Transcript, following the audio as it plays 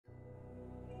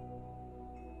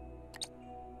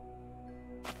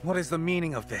What is the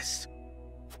meaning of this?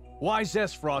 Why's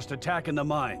Esfrost attacking the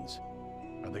mines?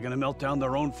 Are they gonna melt down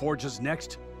their own forges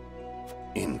next?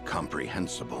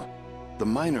 Incomprehensible. The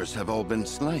miners have all been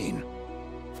slain.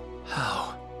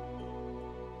 How?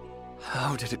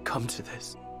 How did it come to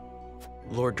this?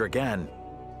 Lord Dragan,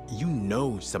 you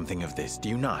know something of this, do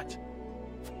you not?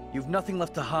 You've nothing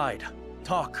left to hide.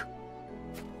 Talk.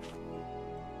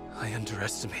 I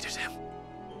underestimated him.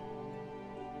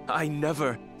 I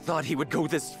never thought he would go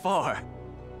this far.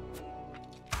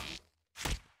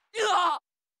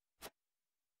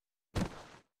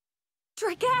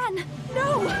 Dragan!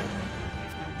 No!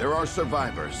 There are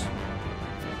survivors.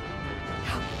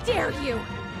 How dare you!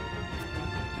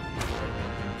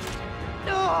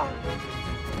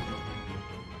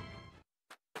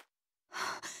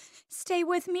 Stay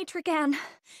with me, Dragan.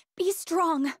 Be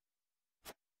strong.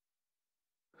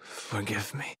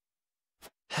 Forgive me.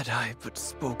 Had I but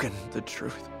spoken the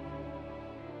truth,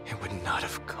 it would not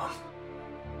have come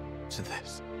to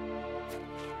this.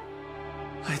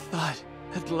 I thought,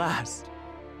 at last,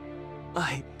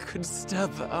 I could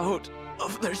step out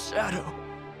of their shadow.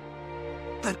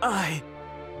 That I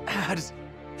had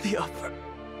the upper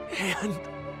hand.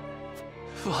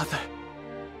 Father.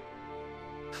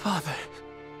 Father.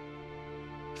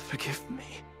 Forgive me.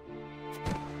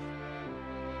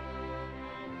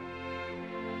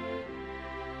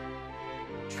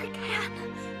 Dragan!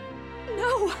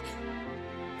 No!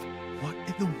 What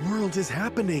in the world is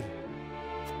happening?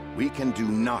 We can do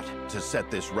naught to set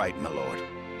this right, my lord.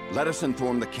 Let us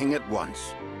inform the king at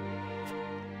once.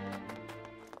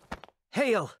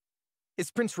 Hail!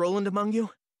 Is Prince Roland among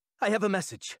you? I have a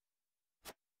message.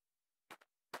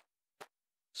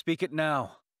 Speak it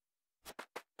now.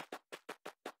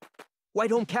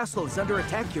 Whiteholm Castle is under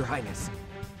attack, Your Highness.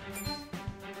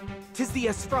 'Tis the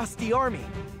Esfrosti army.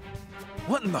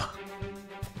 What in the...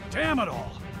 Damn it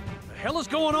all! The hell is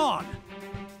going on?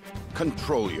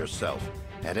 Control yourself.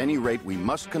 At any rate, we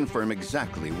must confirm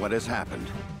exactly what has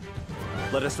happened.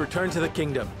 Let us return to the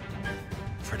kingdom.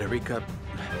 Frederica,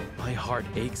 my heart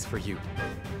aches for you,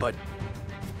 but...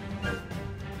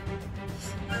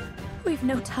 We've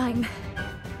no time.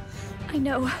 I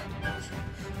know.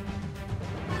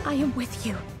 I am with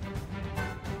you.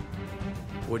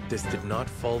 Would this did not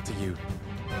fall to you,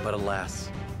 but alas.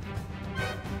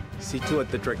 See to it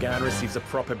that Dragan receives a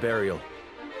proper burial.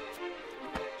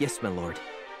 Yes, my lord.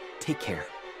 Take care.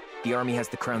 The army has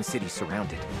the Crown City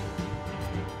surrounded.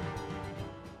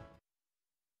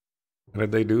 How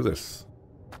did they do this?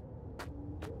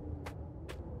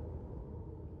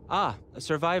 Ah, a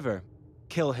survivor.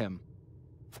 Kill him.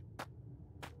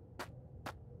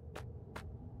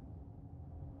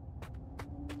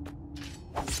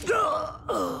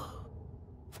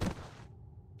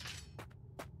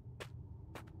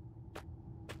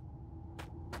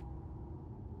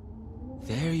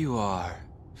 There you are,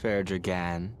 fair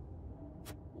Dragan.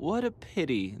 What a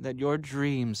pity that your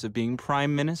dreams of being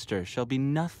Prime Minister shall be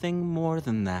nothing more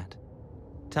than that.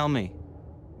 Tell me,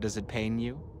 does it pain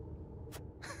you?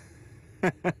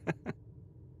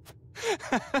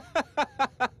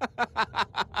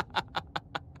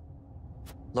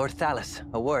 Lord Thalas,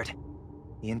 a word.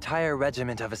 The entire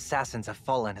regiment of assassins have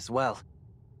fallen as well.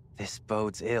 This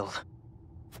bodes ill.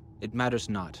 It matters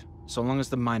not, so long as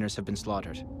the miners have been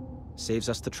slaughtered. Saves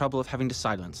us the trouble of having to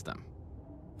silence them.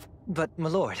 But, my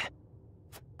lord...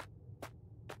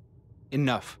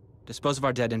 Enough. Dispose of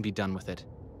our dead and be done with it.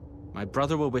 My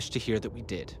brother will wish to hear that we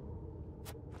did.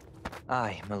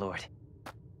 Aye, my lord.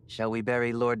 Shall we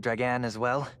bury Lord Dragan as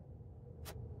well?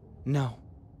 No.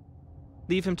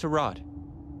 Leave him to rot,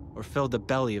 or fill the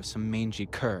belly of some mangy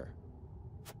cur.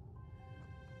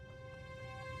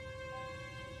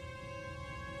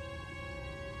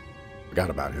 Forgot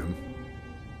about him.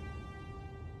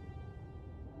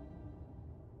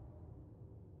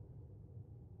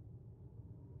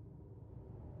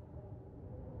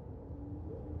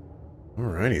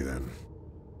 Alrighty then.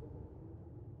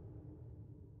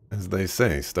 As they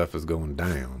say, stuff is going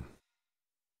down.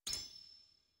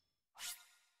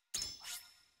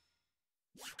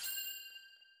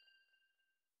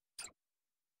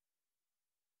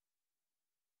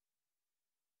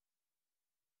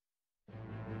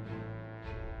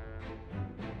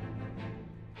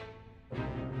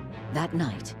 That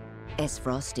night,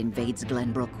 Esfrost invades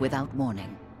Glenbrook without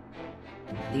warning.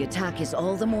 The attack is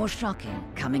all the more shocking,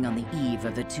 coming on the eve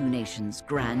of the two nations'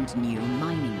 grand new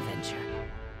mining venture.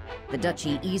 The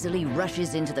Duchy easily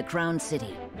rushes into the Crown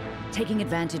City, taking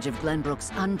advantage of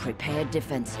Glenbrook's unprepared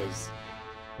defenses.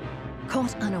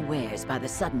 Caught unawares by the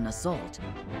sudden assault,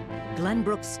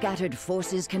 Glenbrook's scattered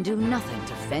forces can do nothing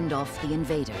to fend off the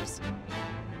invaders.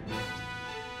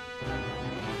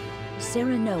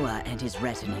 Serenoa and his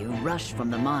retinue rush from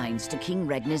the mines to King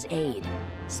Regna's aid,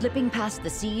 slipping past the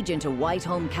siege into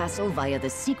Whiteholm Castle via the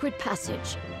secret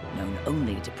passage, known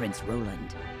only to Prince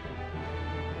Roland.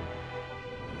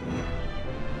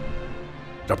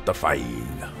 Chapter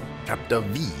 5. Chapter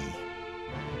V.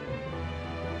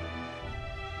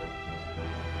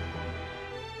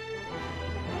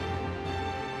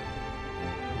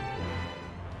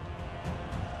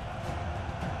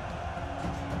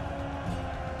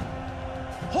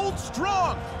 Hold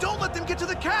strong! Don't let them get to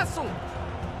the castle!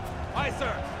 Aye,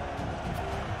 sir.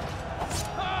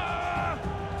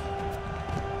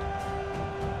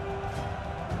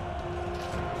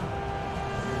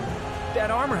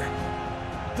 That armor!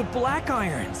 The Black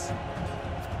Irons!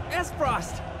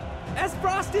 Esfrost!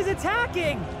 Esfrost is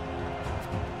attacking!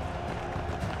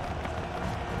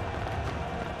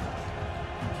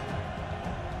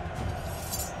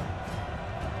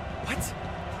 What?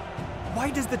 Why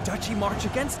does the Duchy march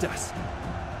against us?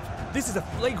 This is a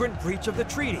flagrant breach of the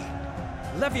treaty.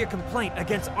 Levy a complaint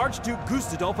against Archduke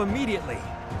Gustadolf immediately.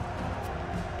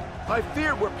 I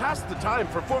fear we're past the time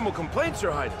for formal complaints,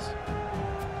 Your Highness.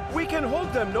 We can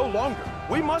hold them no longer.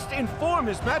 We must inform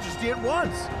His Majesty at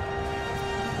once.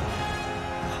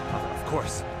 Of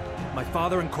course. My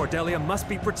father and Cordelia must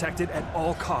be protected at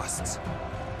all costs.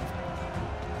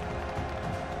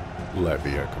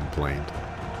 Levy a complaint.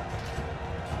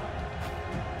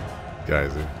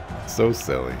 Guys are so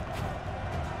silly.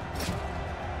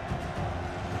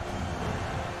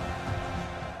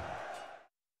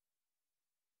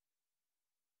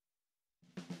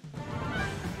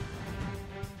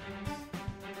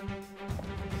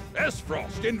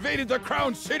 Esfrost invaded the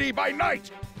Crown City by night!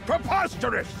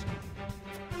 Preposterous!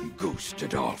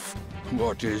 Gustadolf,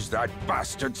 what is that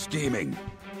bastard scheming?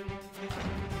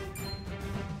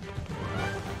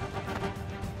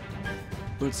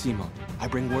 Lord Simon, I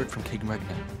bring word from King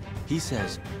Regna. He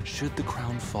says, should the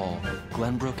crown fall,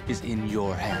 Glenbrook is in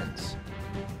your hands.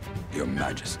 Your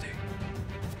Majesty.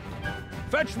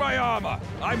 Fetch my armor!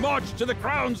 I march to the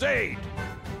Crown's aid!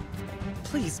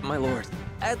 Please, my lord.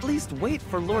 At least wait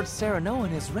for Lord Serenoa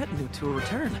and his retinue to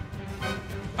return.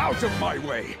 Out of my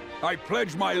way! I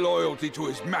pledge my loyalty to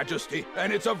His Majesty,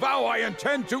 and it's a vow I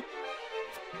intend to...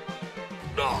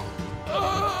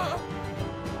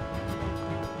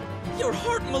 Your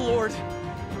heart, my lord!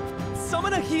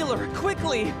 Summon a healer,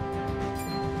 quickly!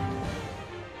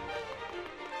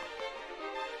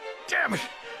 Damn it!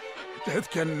 Death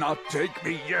cannot take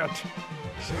me yet.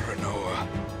 Serenoa,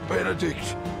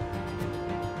 Benedict.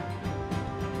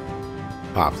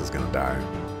 Pops is gonna die.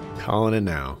 Calling it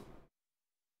now.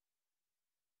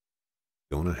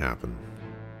 Gonna happen.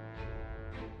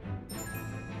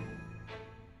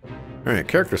 Alright,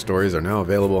 character stories are now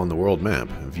available on the world map.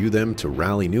 View them to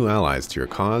rally new allies to your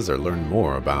cause or learn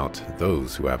more about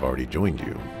those who have already joined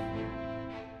you.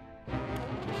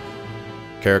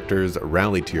 Characters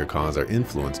rallied to your cause are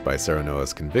influenced by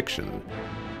Serenoa's conviction.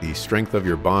 The strength of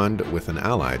your bond with an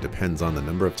ally depends on the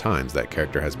number of times that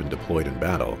character has been deployed in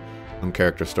battle. Some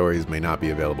character stories may not be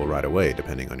available right away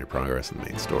depending on your progress in the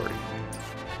main story.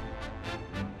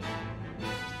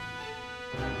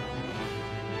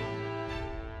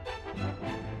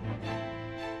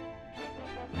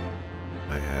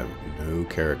 I have no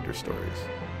character stories.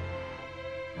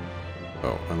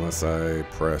 Oh, unless I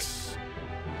press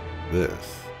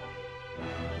this.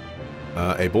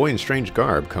 A boy in strange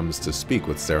garb comes to speak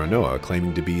with Serenoa,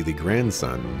 claiming to be the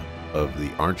grandson of the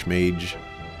Archmage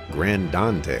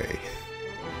Grandante.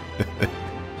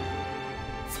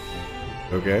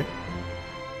 Okay.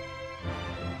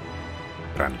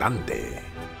 Grandante.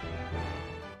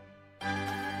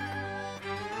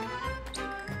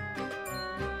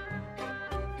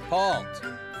 Halt!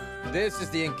 This is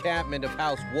the encampment of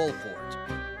House Wolfort.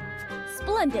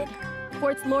 Splendid.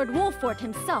 For it's Lord Wolfort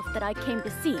himself that I came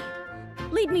to see.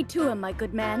 Lead me to him, my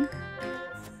good man.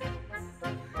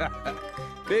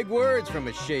 Big words from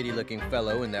a shady-looking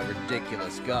fellow in that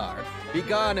ridiculous garb. Be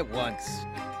gone at once.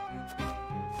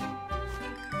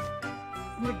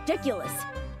 Ridiculous.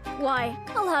 Why,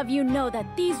 I'll have you know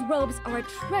that these robes are a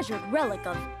treasured relic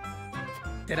of...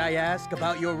 Did I ask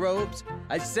about your robes?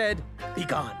 I said, be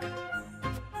gone.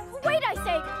 Wait, I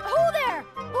say! Who there?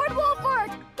 Lord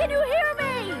Wolfort! Can you hear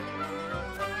me?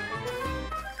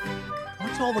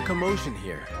 What's all the commotion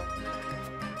here?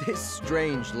 This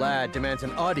strange lad demands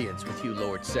an audience with you,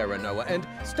 Lord Serenoa, and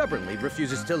stubbornly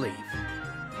refuses to leave.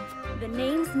 The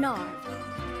name's Narv.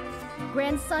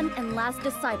 Grandson and last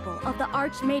disciple of the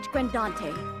Archmage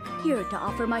Grandante, here to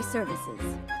offer my services.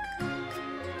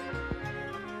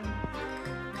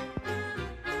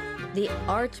 The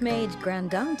Archmage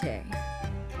Grandante?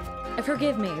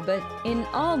 Forgive me, but in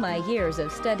all my years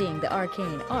of studying the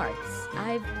arcane arts,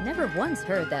 I've never once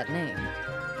heard that name.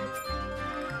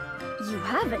 You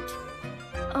haven't?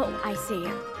 Oh, I see.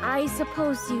 I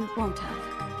suppose you won't have.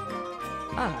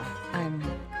 Ah, I'm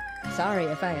sorry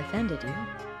if I offended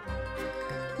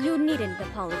you. You needn't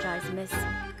apologize, miss.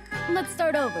 Let's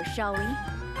start over, shall we?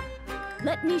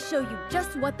 Let me show you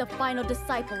just what the final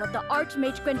disciple of the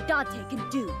Archmage Grandante can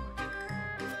do.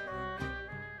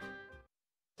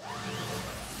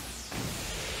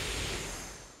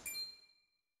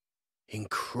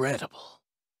 Incredible.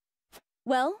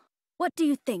 Well, what do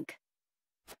you think?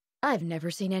 I've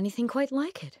never seen anything quite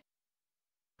like it.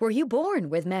 Were you born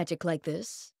with magic like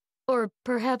this? Or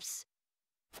perhaps...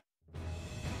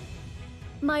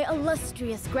 My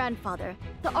illustrious grandfather,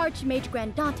 the Archmage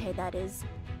Grandante, that is,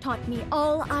 taught me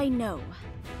all I know.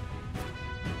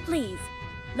 Please,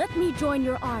 let me join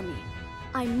your army.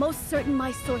 I'm most certain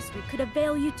my sorcery could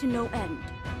avail you to no end.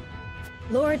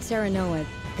 Lord Serenoa,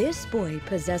 this boy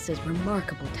possesses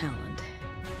remarkable talent.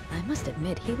 I must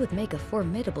admit, he would make a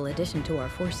formidable addition to our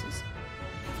forces.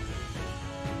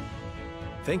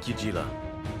 Thank you, Jila.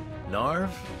 Narv,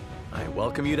 I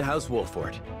welcome you to House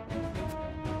Wolford.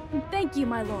 Thank you,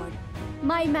 my lord.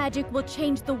 My magic will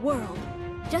change the world.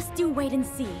 Just you wait and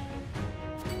see.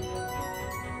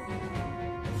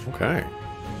 Okay.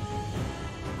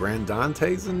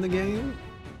 Grandante's in the game?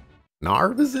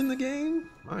 Narv is in the game?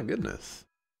 My goodness.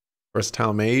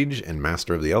 Versatile Mage and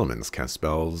Master of the Elements cast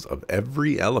spells of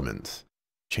every element.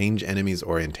 Change enemies'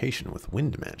 orientation with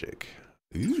wind magic.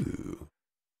 Ooh.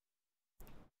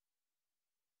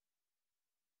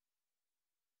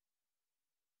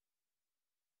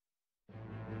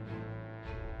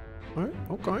 Alright,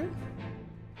 okay.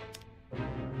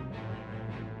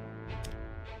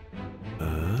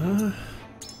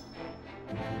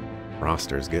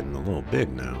 Roster's getting a little big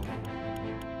now.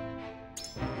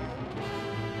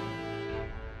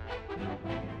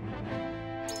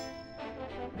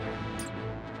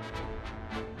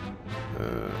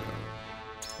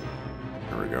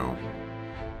 There we go.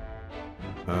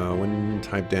 Wind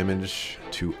type damage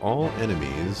to all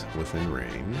enemies within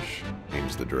range.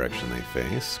 Change the direction they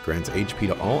face. Grants HP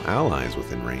to all allies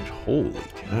within range. Holy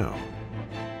cow.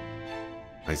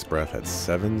 Ice Breath had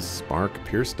 7 Spark,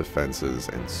 Pierce defenses,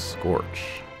 and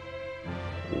Scorch.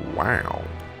 Wow.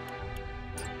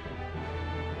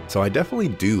 So I definitely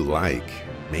do like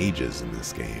mages in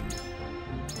this game.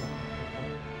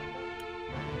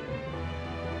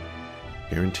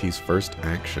 Guarantees first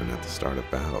action at the start of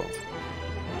battle.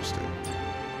 Interesting.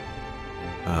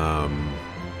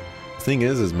 Thing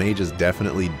is mages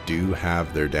definitely do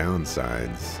have their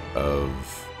downsides of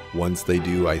once they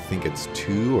do, I think it's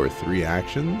 2 or 3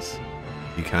 actions,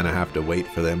 you kind of have to wait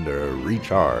for them to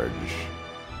recharge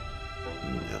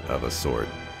of a sort.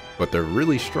 But they're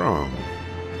really strong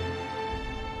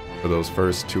for those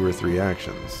first 2 or 3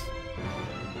 actions.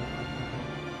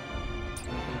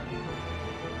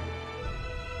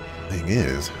 Thing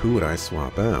is, who would I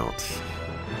swap out?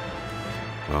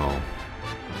 Well,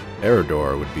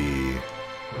 Eredor would be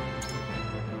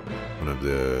one of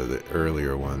the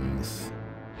earlier ones.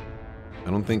 I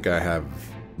don't think I have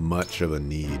much of a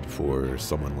need for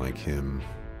someone like him.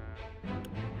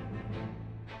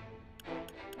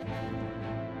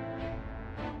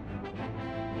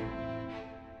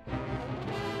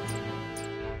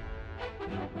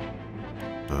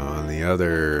 On the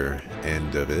other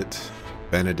end of it,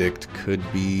 Benedict could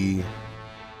be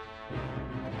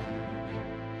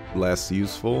less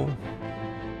useful.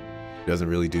 Doesn't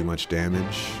really do much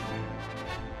damage.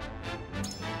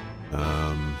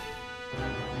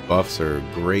 Buffs are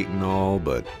great and all,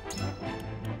 but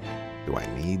do I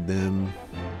need them?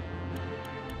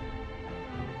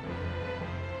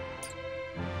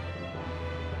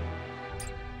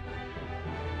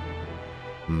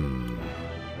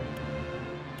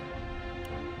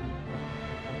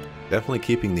 Definitely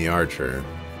keeping the archer.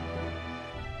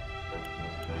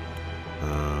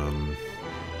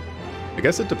 I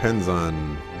guess it depends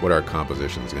on what our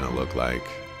composition is going to look like.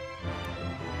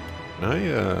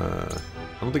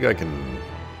 I don't think I can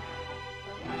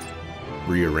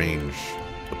rearrange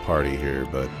the party here,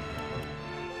 but...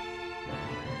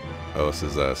 Oh, this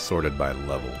is sorted by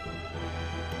level.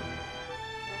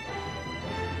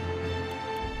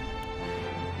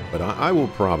 But I will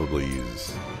probably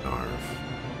use Narv.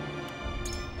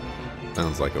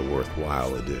 Sounds like a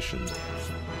worthwhile addition.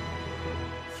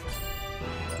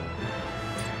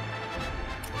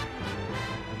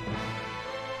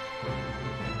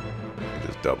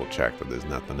 Just double check that there's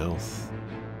nothing else.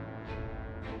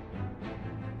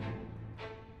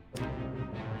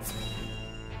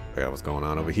 I got what's going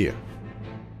on over here.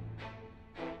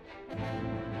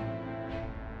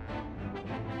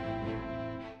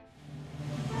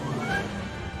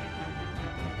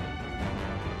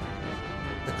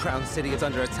 Crown City is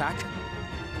under attack?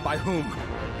 By whom?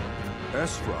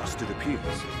 Esfrost, it appears.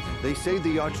 They say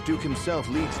the Archduke himself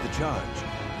leads the charge.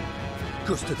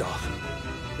 Gustadolf.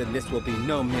 Then this will be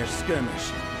no mere skirmish.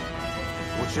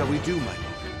 What shall we do, my lord?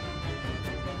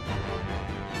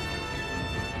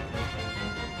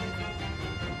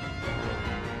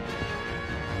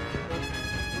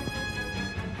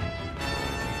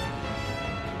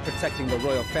 Protecting the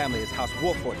royal family is House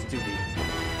Wolfort's duty.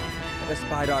 Let us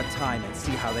bide our time and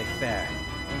see how they fare.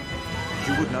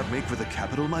 You would not make for the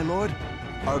capital, my lord?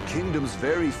 Our kingdom's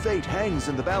very fate hangs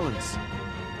in the balance.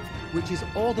 Which is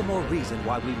all the more reason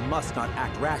why we must not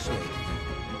act rashly.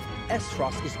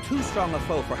 Esfrost is too strong a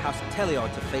foe for House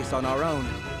Telior to face on our own.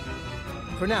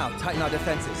 For now, tighten our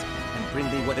defenses and bring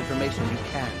me what information you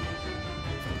can.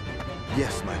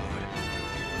 Yes, my lord.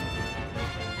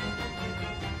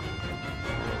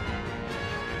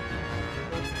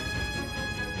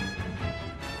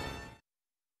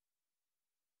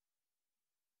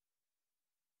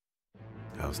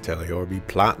 How's Telior be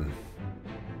plotting?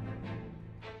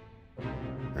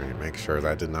 Alright, make sure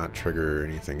that did not trigger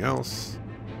anything else.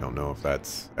 Don't know if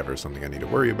that's ever something I need to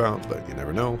worry about, but you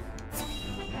never know.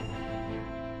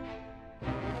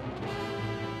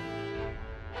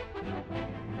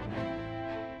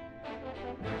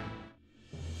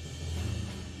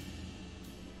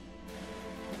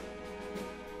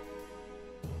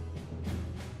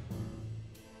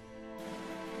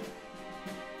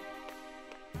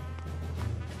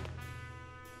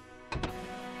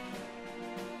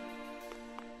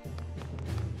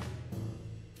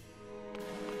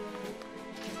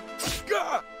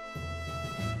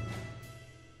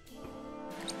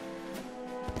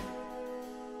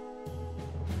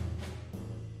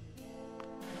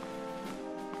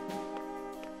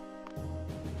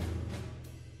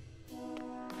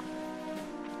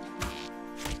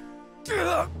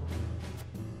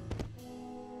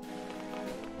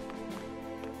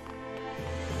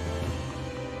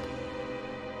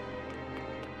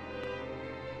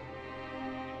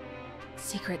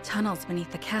 Secret tunnels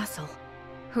beneath the castle.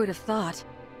 Who'd have thought?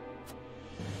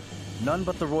 None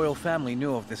but the royal family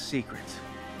knew of this secret.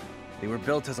 They were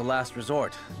built as a last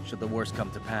resort, should the worst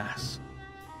come to pass.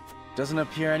 Doesn't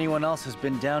appear anyone else has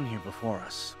been down here before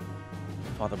us.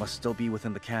 Father must still be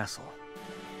within the castle.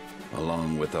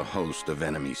 Along with a host of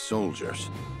enemy soldiers.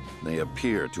 They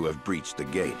appear to have breached the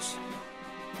gates.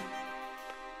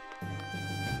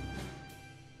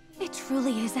 It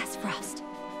truly is Esfrost.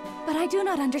 But I do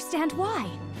not understand why.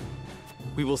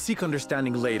 We will seek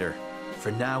understanding later.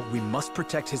 For now, we must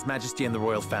protect His Majesty and the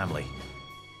royal family.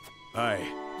 Aye.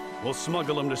 We'll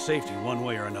smuggle him to safety one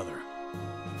way or another.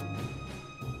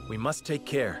 We must take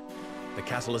care. The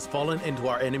castle has fallen into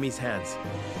our enemy's hands.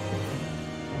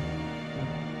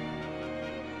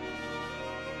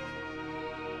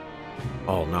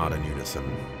 All nod in unison.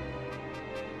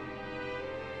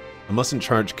 I mustn't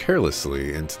charge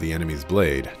carelessly into the enemy's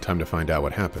blade. Time to find out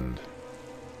what happened.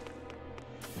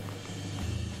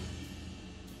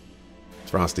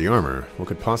 Frosty armor. What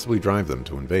could possibly drive them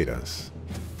to invade us?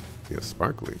 See a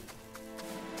sparkly.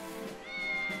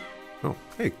 Oh,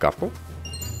 hey, couple.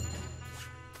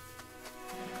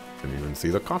 Didn't even see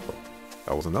the couple.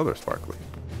 That was another sparkly.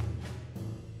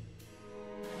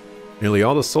 Nearly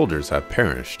all the soldiers have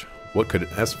perished. What could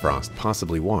Esfrost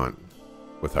possibly want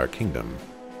with our kingdom?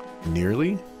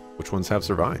 Nearly? Which ones have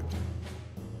survived?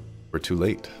 We're too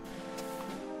late.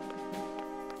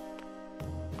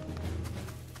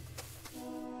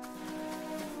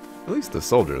 At least the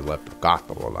soldiers left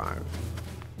Gothel alive.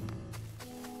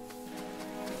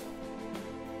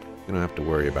 You don't have to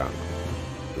worry about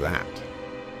that.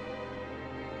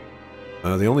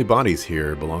 The only bodies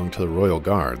here belong to the Royal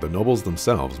Guard. The nobles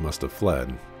themselves must have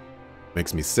fled.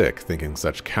 Makes me sick thinking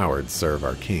such cowards serve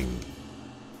our king.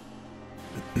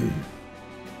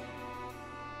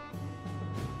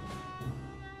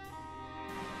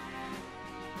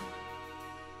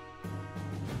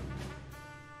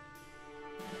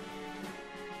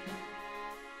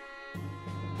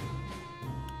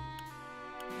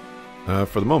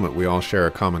 For the moment, we all share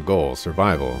a common goal,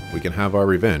 survival. We can have our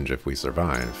revenge if we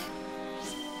survive.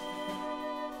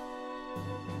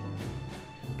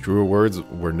 Truer words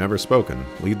were never spoken.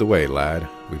 Lead the way, lad.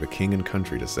 We've a king and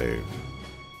country to save.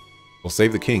 We'll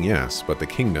save the king, yes, but the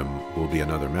kingdom will be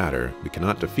another matter. We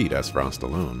cannot defeat Esfrost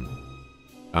alone.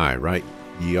 Aye, right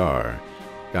ye are.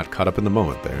 Got caught up in the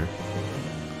moment there.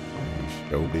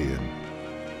 So be it.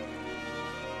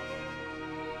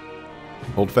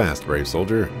 Hold fast, brave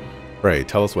soldier. Pray,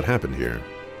 tell us what happened here.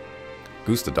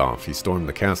 Gustadolf, he stormed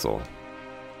the castle.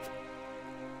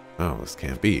 Oh, this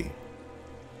can't be.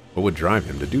 What would drive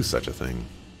him to do such a thing?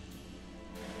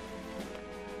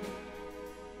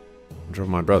 drove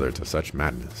my brother to such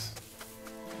madness?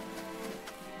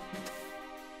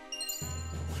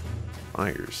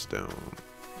 Firestone.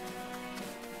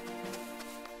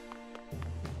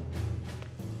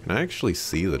 Can I actually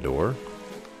see the door?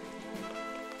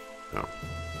 No.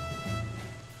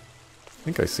 I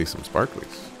think I see some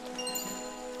sparklies.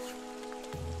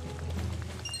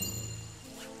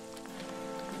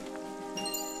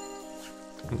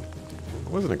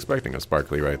 I wasn't expecting a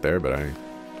sparkly right there, but I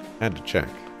had to check.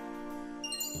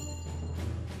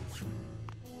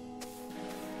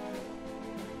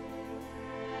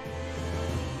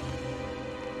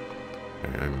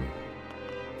 Okay,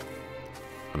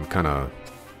 I'm kind of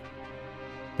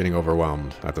getting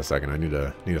overwhelmed at the second. I need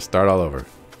to start all over.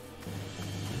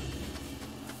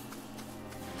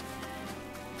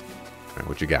 Alright,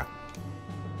 what you got?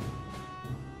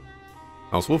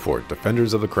 House Wolford,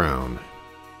 Defenders of the Crown.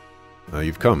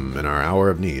 You've come in our hour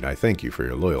of need. I thank you for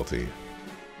your loyalty.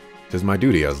 'Tis my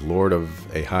duty as lord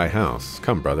of a high house.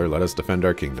 Come, brother, let us defend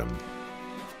our kingdom.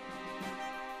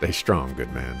 Stay strong,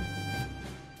 good man.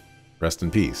 Rest in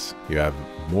peace. You have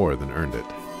more than earned it.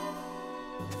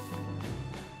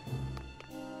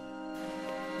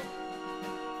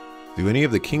 Do any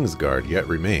of the Kingsguard yet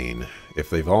remain? If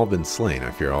they've all been slain,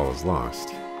 I fear all is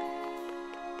lost.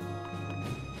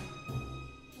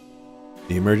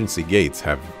 The emergency gates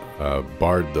have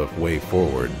barred the way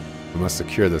forward. We must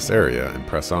secure this area and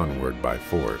press onward by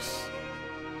force.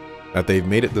 That they've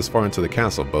made it this far into the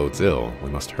castle bodes ill. We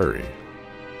must hurry.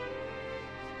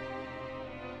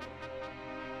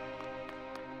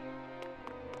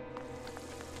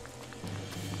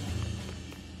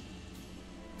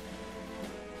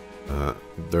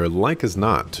 They're like as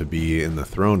not to be in the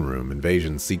throne room.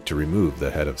 Invasions seek to remove the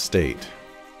head of state.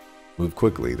 Move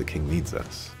quickly, the king needs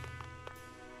us.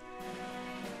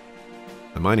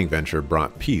 The mining venture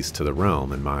brought peace to the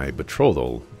realm, and my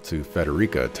betrothal to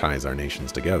Federica ties our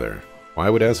nations together. Why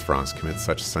would Esfrost commit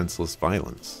such senseless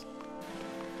violence?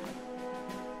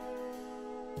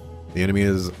 The enemy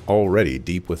is already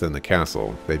deep within the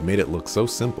castle. They've made it look so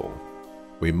simple.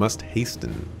 We must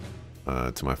hasten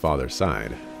to my father's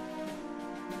side.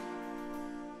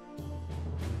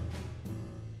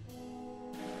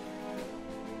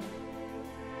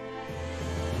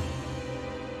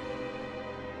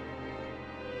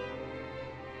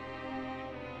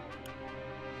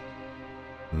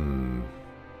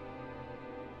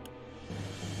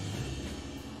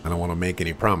 I don't want to make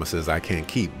any promises I can't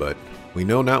keep, but we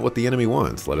know not what the enemy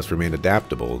wants. Let us remain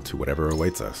adaptable to whatever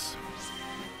awaits us.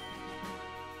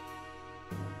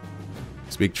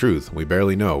 Speak truth, we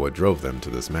barely know what drove them to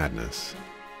this madness.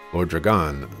 Lord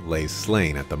Dragon lay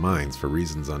slain at the mines for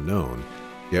reasons unknown,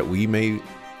 yet we may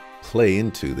play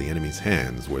into the enemy's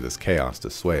hands were this chaos to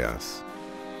sway us.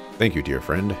 Thank you, dear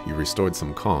friend. You restored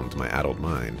some calm to my addled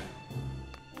mind.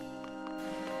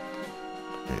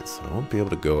 Okay, so I won't be able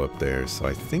to go up there, so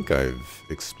I think I've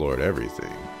explored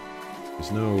everything.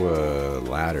 There's no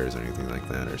ladders or anything like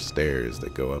that, or stairs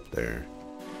that go up there.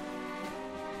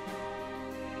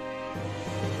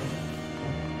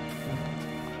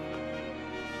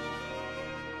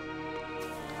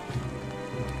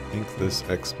 I think this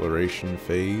exploration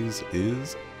phase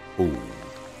is over.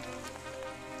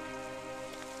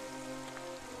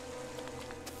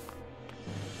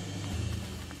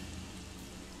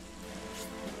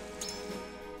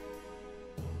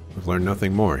 We've learned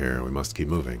nothing more here. We must keep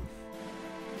moving.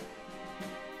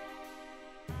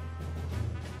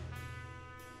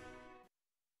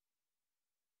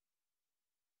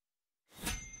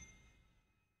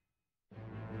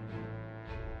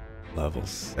 Level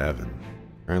 7.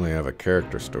 Apparently I have a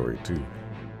character story too.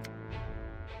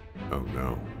 Oh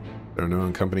no. The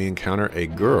unknown company encounter a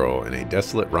girl in a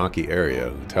desolate rocky area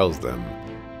who tells them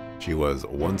she was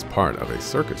once part of a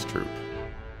circus troupe.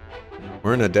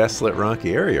 We're in a desolate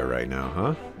rocky area right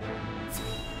now,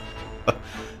 huh?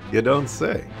 You don't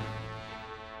say.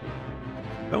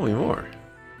 Tell me more.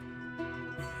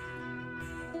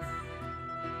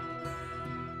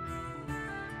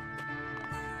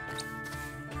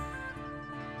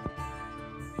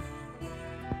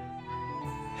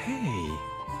 Hey,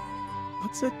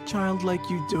 what's a child like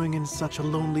you doing in such a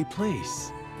lonely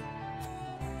place?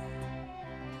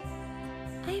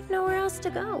 I have nowhere else to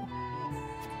go.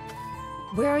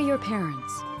 Where are your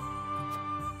parents?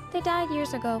 They died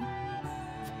years ago.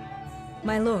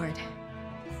 My lord.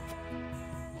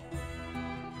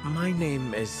 My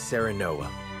name is Serenoa.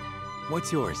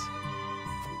 What's yours?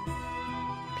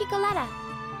 Picoletta.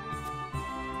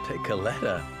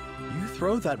 Picoletta? You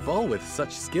throw that ball with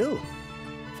such skill.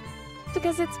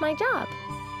 Because it's my job.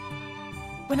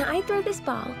 When I throw this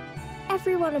ball,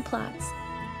 everyone applauds.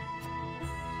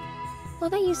 Well,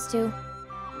 they used to.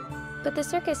 But the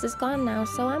circus is gone now,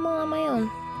 so I'm all on my own.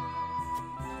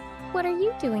 What are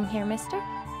you doing here, mister?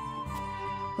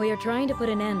 We are trying to put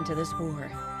an end to this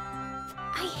war.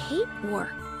 I hate war.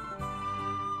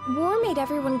 War made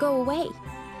everyone go away.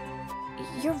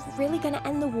 You're really gonna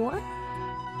end the war?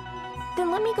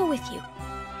 Then let me go with you.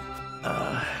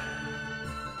 I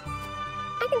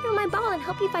can throw my ball and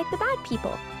help you fight the bad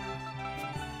people.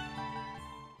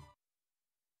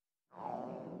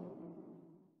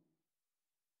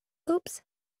 Oops.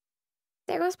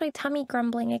 There goes my tummy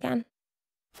grumbling again.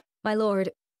 My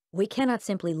lord, we cannot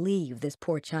simply leave this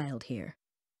poor child here.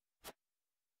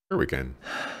 Sure we can.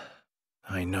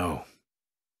 I know.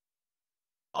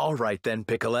 All right then,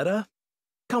 Piccoletta.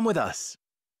 Come with us.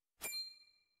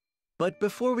 But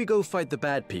before we go fight the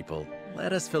bad people,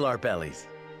 let us fill our bellies.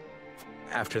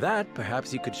 After that,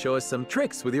 perhaps you could show us some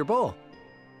tricks with your ball.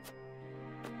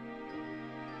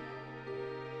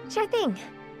 Sure thing.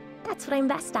 That's what I'm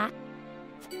best at.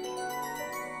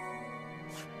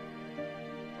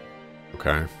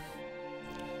 Okay.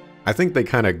 I think they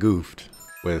kind of goofed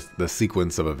with the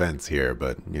sequence of events here,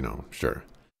 but, you know, sure.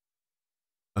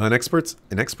 An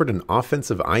expert in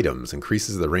offensive items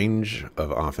increases the range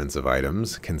of offensive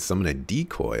items, can summon a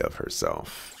decoy of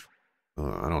herself.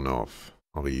 I don't know if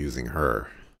I'll be using her.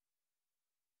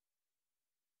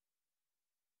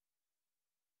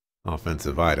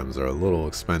 Offensive items are a little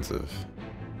expensive.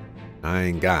 I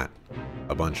ain't got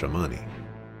a bunch of money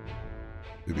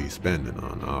to be spending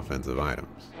on offensive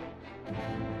items.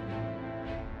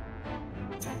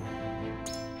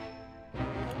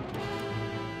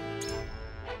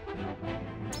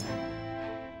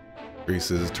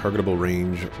 Increases targetable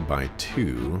range by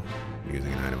 2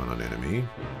 using an item on an enemy.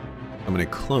 Summon a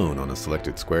clone on a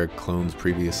selected square. Clones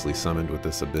previously summoned with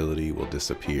this ability will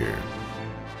disappear.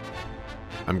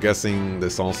 I'm guessing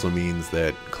this also means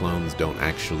that clones don't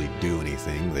actually do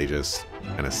anything, they just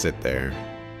kind of sit there.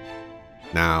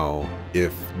 Now,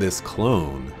 if this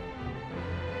clone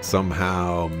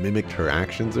somehow mimicked her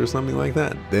actions or something like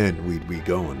that, then we'd be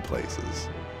going places.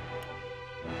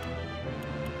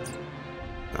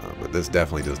 But this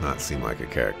definitely does not seem like a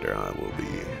character I will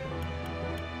be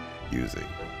using.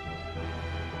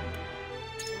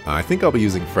 I think I'll be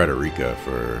using Frederica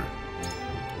for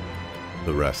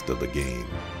the rest of the game.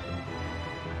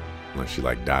 Unless she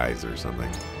like dies or something.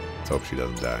 Let's hope she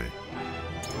doesn't die.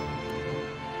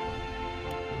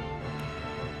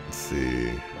 Let's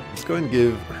see. Let's go ahead and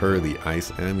give her the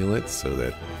ice amulet so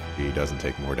that she doesn't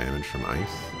take more damage from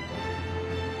ice.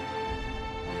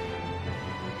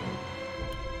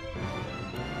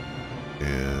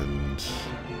 And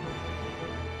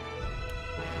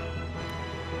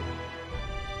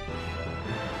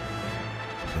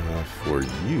for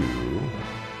you,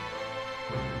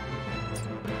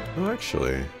 oh,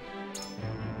 actually,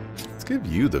 let's give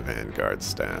you the Vanguard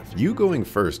staff. You going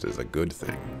first is a good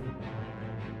thing.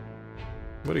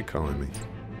 What are you calling me?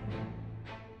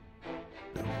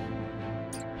 No.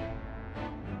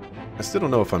 I still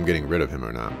don't know if I'm getting rid of him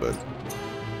or not, but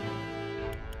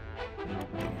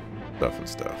stuff and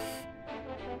stuff.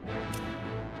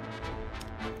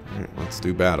 Alright, let's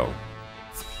do battle.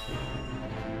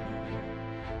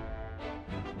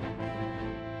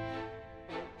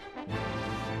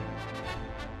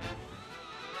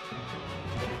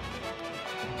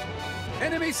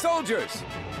 Enemy soldiers!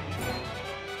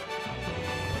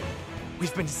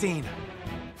 We've been seen.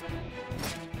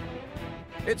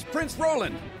 It's Prince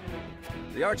Roland.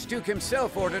 The Archduke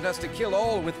himself ordered us to kill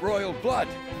all with royal blood.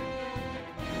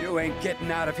 You ain't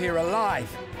getting out of here alive.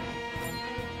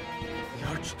 The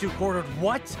Archduke ordered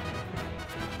what?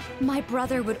 My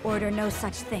brother would order no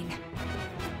such thing.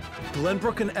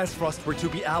 Glenbrook and Esfrost were to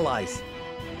be allies.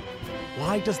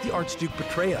 Why does the Archduke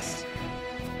betray us?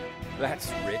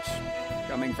 That's rich.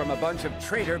 Coming from a bunch of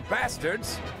traitor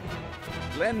bastards.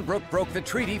 Glenbrook broke the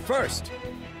treaty first.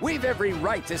 We've every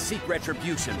right to seek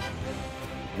retribution.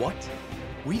 What?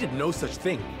 We did no such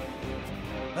thing.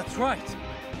 That's right.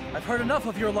 I've heard enough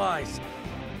of your lies.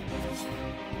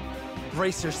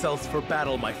 Brace yourselves for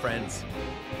battle, my friends.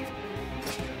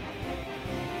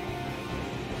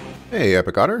 Hey,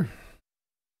 Epic Otter.